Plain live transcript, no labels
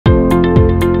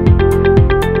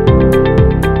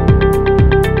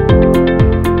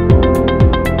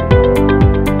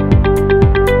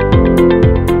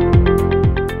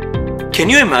Can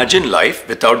you imagine life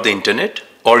without the internet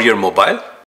or your mobile?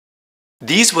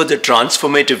 These were the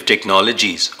transformative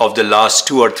technologies of the last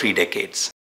 2 or 3 decades.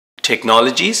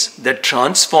 Technologies that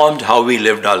transformed how we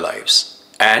lived our lives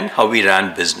and how we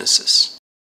ran businesses.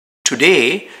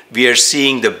 Today, we are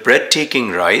seeing the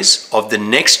breathtaking rise of the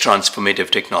next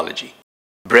transformative technology.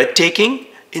 Breathtaking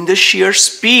in the sheer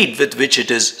speed with which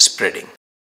it is spreading.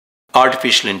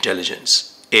 Artificial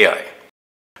intelligence, AI.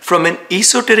 From an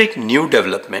esoteric new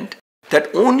development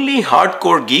that only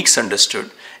hardcore geeks understood,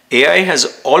 AI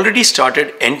has already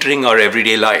started entering our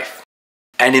everyday life.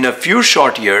 And in a few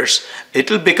short years, it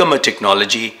will become a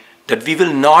technology that we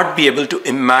will not be able to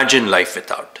imagine life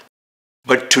without.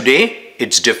 But today,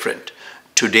 it's different.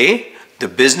 Today, the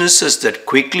businesses that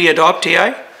quickly adopt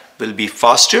AI will be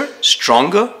faster,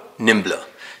 stronger, nimbler.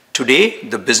 Today,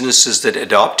 the businesses that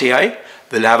adopt AI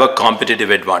will have a competitive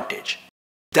advantage.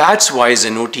 That's why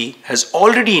Zenoti has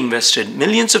already invested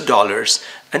millions of dollars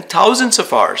and thousands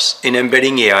of hours in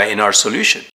embedding AI in our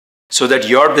solution, so that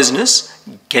your business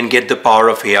can get the power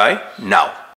of AI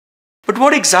now. But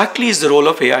what exactly is the role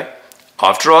of AI?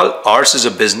 After all, ours is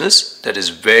a business that is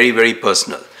very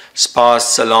personal. Spas,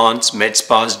 salons, med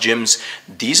spas, gyms,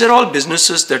 these are all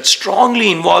businesses that strongly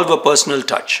involve a personal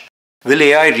touch. Will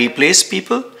AI replace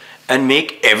people and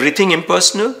make everything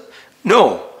impersonal?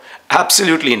 No,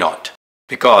 absolutely not.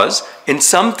 Because in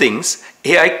some things,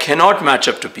 AI cannot match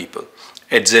up to people.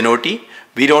 At Zenoti,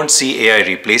 we don't see AI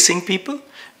replacing people.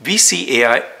 We see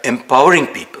AI empowering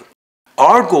people.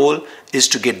 Our goal is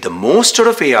to get the most out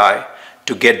of AI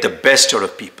to get the best out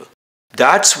of people.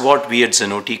 That's what we at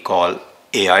Zenoti call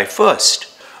AI first.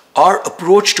 Our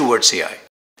approach towards AI.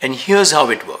 And here's how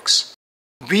it works.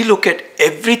 We look at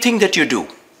everything that you do,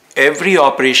 every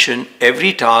operation,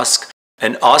 every task,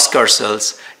 and ask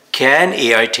ourselves, can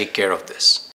AI take care of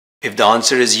this? If the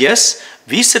answer is yes,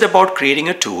 we set about creating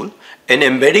a tool and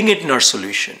embedding it in our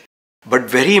solution. But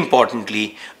very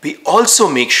importantly, we also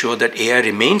make sure that AI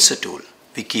remains a tool.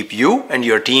 We keep you and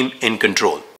your team in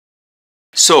control.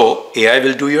 So AI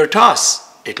will do your tasks.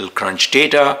 It will crunch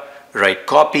data, write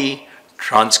copy,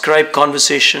 transcribe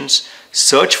conversations,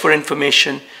 search for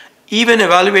information, even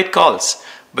evaluate calls.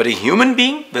 But a human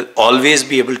being will always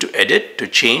be able to edit, to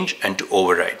change, and to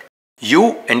override.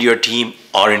 You and your team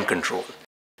are in control.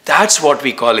 That's what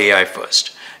we call AI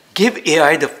first. Give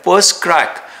AI the first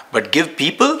crack, but give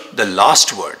people the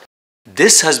last word.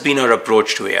 This has been our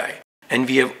approach to AI. And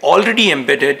we have already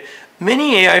embedded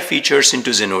many AI features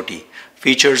into Zenoti,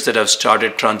 features that have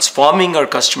started transforming our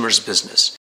customers'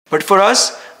 business. But for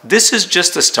us, this is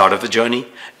just the start of the journey.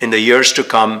 In the years to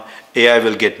come, AI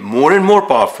will get more and more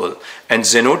powerful, and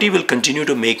Zenoti will continue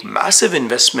to make massive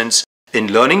investments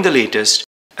in learning the latest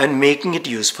and making it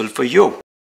useful for you.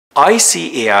 I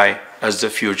see AI as the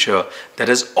future that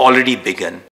has already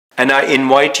begun, and I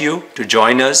invite you to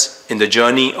join us in the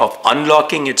journey of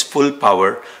unlocking its full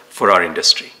power for our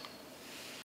industry.